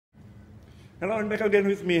Hello, and back again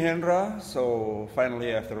with me, Hendra. So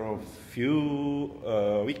finally, after a few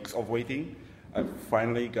weeks of waiting, I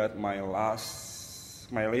finally got my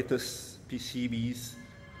latest PCBs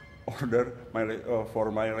order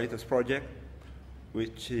for my latest project,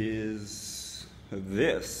 which is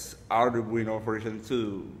this Ardubuino version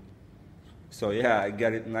 2. So yeah, I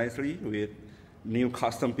got it nicely with new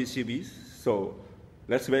custom PCBs. So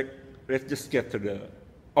let's just get to the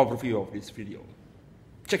overview of this video.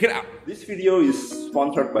 Check it out! This video is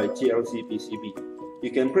sponsored by GLC PCB.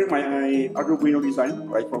 You can print my Arduino design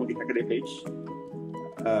right from the hackaday page,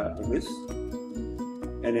 like this.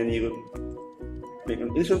 And then you make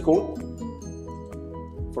an insert code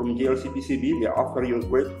from GLC PCB. They offer you a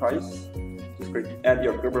great price. Just add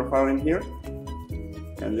your Gerber file in here,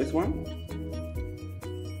 and this one.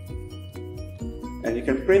 And you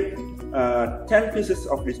can print 10 pieces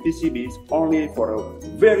of these PCBs only for a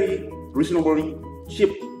very reasonably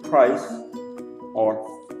cheap price, or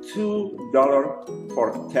 $2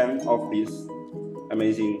 for 10 of these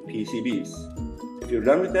amazing PCBs. If you're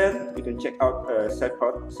done with that, you can check out save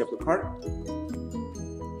to cart,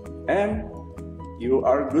 and you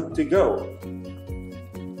are good to go.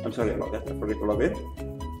 I'm sorry about that, I forgot to log in.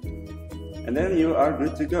 And then you are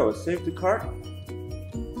good to go. Save to cart.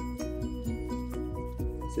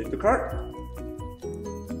 Save to cart.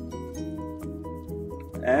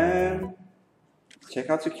 And check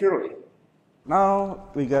out securely. Now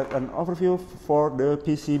we got an overview for the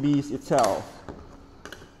PCBs itself.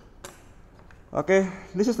 Okay,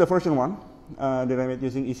 this is the version 1 that I made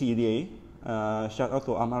using ECEDA. Shout out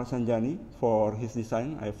to Amal Sanjani for his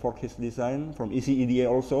design. I forked his design from ECEDA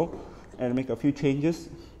also and make a few changes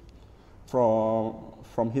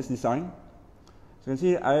from his design. So you can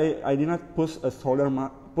see I did not put a solder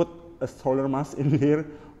mask in here,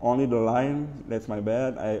 only the line. That's my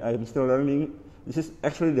bad. I'm still learning. This is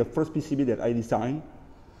actually the first PCB that I designed.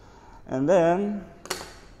 And then,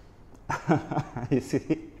 you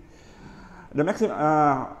see, the maximum,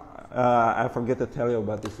 I forget to tell you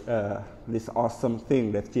about this awesome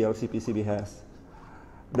thing that GLC PCB has.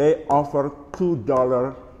 They offer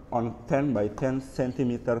 $2 on 10 by 10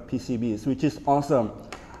 centimeter PCBs, which is awesome.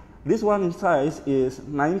 This one in size is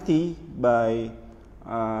 90 by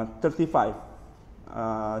 35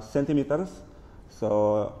 centimeters.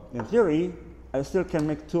 So in theory, I still can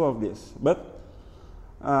make 2 of this, but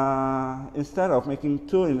instead of making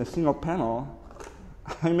 2 in a single panel,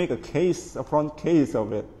 I make a front case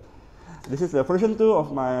of it. This is the version 2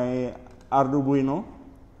 of my Ardubuino.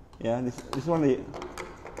 Yeah, this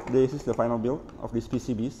is the final build of these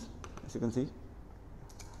PCBs, as you can see.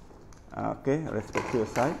 Okay, let's put to the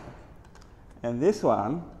side. And this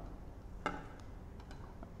one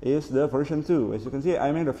is the version 2. As you can see,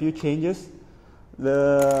 I made a few changes.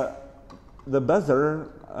 The buzzer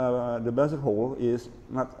hole is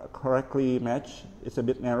not correctly matched. It's a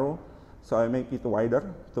bit narrow, so I make it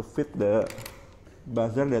wider to fit the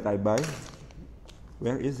buzzer that I buy.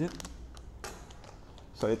 Where is it?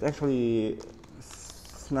 So it actually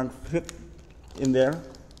snug fit in there.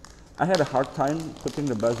 I had a hard time putting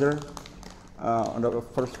the buzzer on the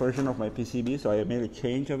first version of my PCB, so I made a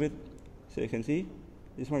change of it. So you can see,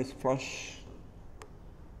 this one is flush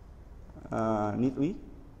neatly.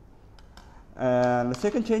 And the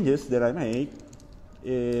second changes that I made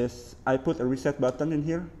is I put a reset button in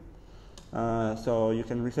here, so you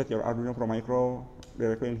can reset your Arduino Pro Micro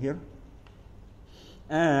directly in here.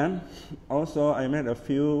 And also I made a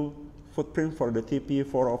few footprints for the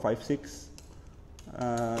TP4056,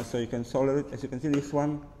 so you can solder it. As you can see, this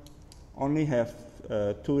one only have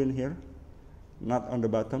 2 in here, not on the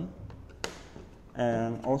bottom.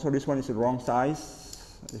 And also this one is the wrong size.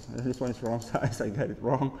 This one is the wrong size, I got it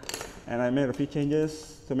wrong. And I made a few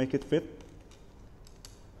changes to make it fit.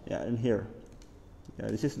 Yeah, in here. Yeah,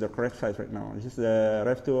 this is the correct size right now. This is the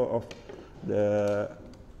Rev 2 of the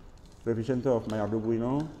revision 2 of my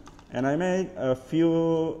Arduino. And I made a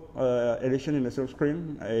few additions in the silk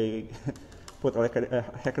screen. I put a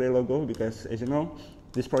hackaday logo because, as you know,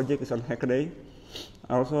 this project is on hackaday.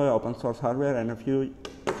 Also open source hardware and a few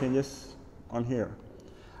changes on here.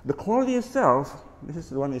 The quality itself, this is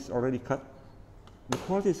the one is already cut. The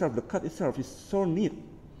quality itself, the cut itself is so neat.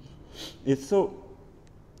 It's so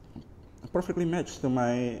perfectly matched to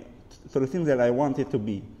the thing that I want it to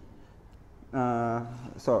be.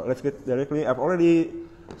 So let's get directly. I've already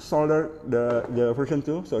soldered the version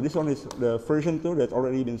 2. So this one is the version 2 that's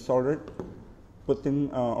already been soldered,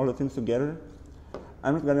 putting all the things together.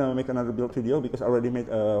 I'm not gonna make another build video because I already made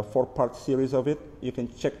a 4-part series of it. You can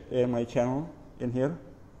check my channel in here.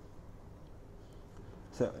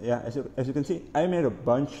 So yeah, as you can see, I made a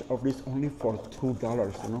bunch of this only for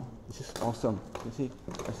 $2. You know, this is awesome. You see,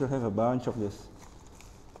 I still have a bunch of this.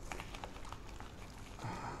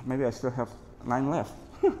 Maybe I still have 9 left.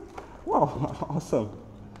 Wow, awesome.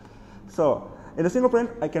 So in the single print,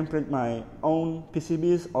 I can print my own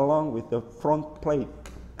PCBs along with the front plate.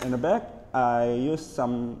 In the back, I use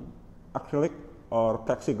some acrylic or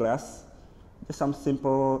plexiglass, just some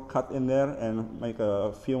simple cut in there and make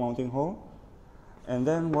a few mounting holes. And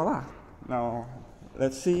then voila. Now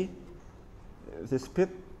let's see if this fit.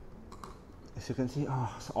 As you can see,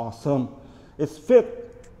 oh, it's awesome. It's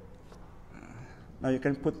fit. Now you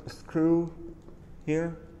can put a screw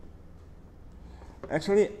here.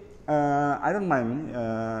 Actually, I don't mind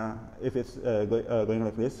if it's going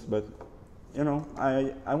like this, but you know,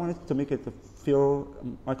 I wanted to make it feel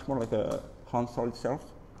much more like a console itself.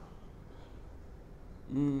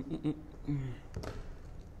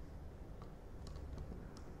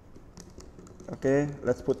 Okay,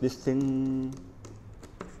 let's put this thing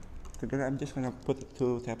together. I'm just gonna put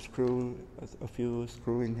 2 tab screw, a few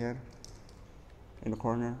screw in here, in the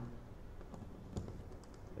corner.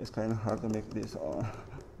 It's kind of hard to make this,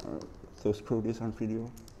 to screw this on video.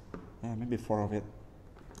 Yeah, maybe 4 of it.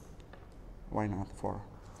 Why not 4?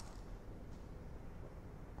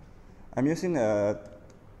 I'm using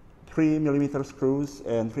 3mm screws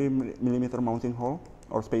and 3mm mounting hole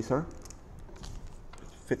or spacer.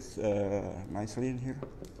 Fits nicely in here.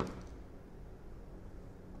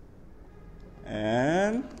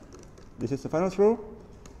 And this is the final screw,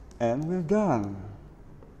 and we're done.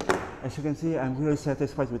 As you can see, I'm really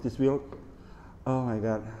satisfied with this build. Oh my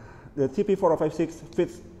god. The TP4056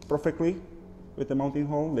 fits perfectly with the mounting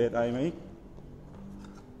hole that I made.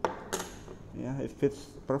 Yeah, it fits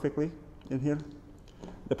perfectly in here.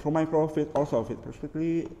 The Pro Micro also fits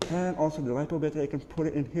perfectly, and also the LiPo battery, I can put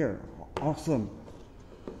it in here. Awesome.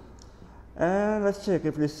 And let's check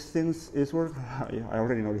if this thing is work. Yeah, I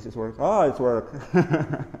already know this is work. Oh, it's work.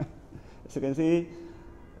 As you can see,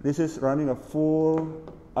 this is running a full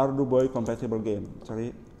Arduboy compatible game.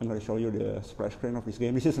 Sorry, I'm going to show you the splash screen of this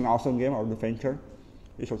game. This is an awesome game, Arduventure.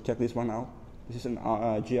 You should check this one out. This is an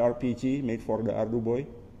JRPG made for the Arduboy.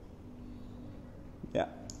 Yeah.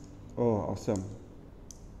 Oh, awesome.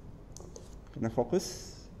 Can I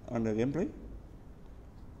focus on the gameplay?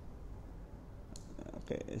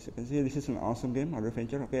 Okay, as you can see, this is an awesome game,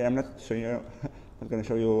 Arduventure. Okay, I'm not showing you, I'm going to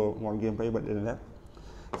show you more gameplay, but than that.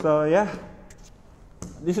 So yeah,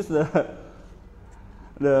 this is the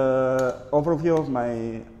overview of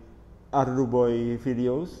my Arduboy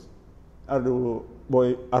videos,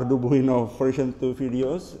 Ardubuino version 2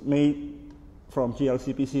 videos made from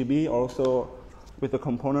GLC PCB, also with the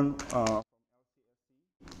component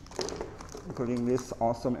including this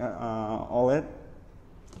awesome OLED.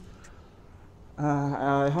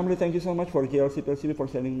 I humbly thank you so much for GLC PCB for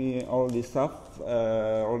sending me all this stuff,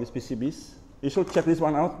 all these PCBs. You should check this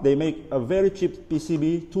one out. They make a very cheap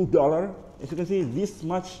PCB, $2. As you can see, this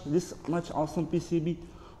much awesome PCB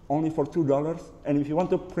only for $2. And if you want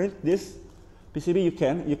to print this PCB, you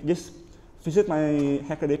can. You just visit my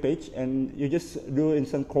hackaday page and you just do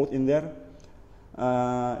instant code in there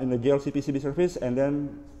in the GLC PCB service, and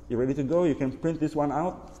then you're ready to go. You can print this one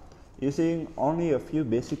out using only a few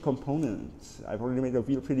basic components. I've already made a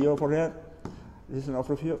video for that. This is an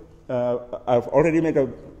overview. I've already made a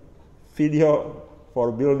video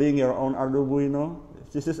for building your own Arduino.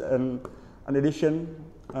 This is an addition,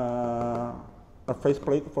 a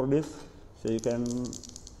faceplate for this, so you can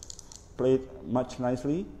play it much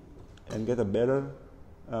nicely and get a better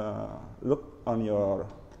look on your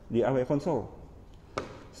DIY console.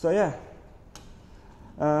 So yeah,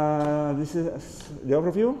 this is the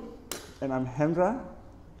overview, and I'm Hendra.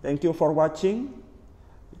 Thank you for watching.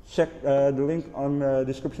 Check the link on the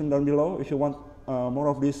description down below if you want more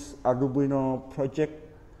of this Arduino project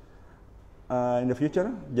in the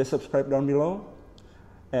future. Just subscribe down below.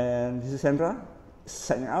 And this is Hendra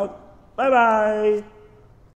signing out. Bye bye.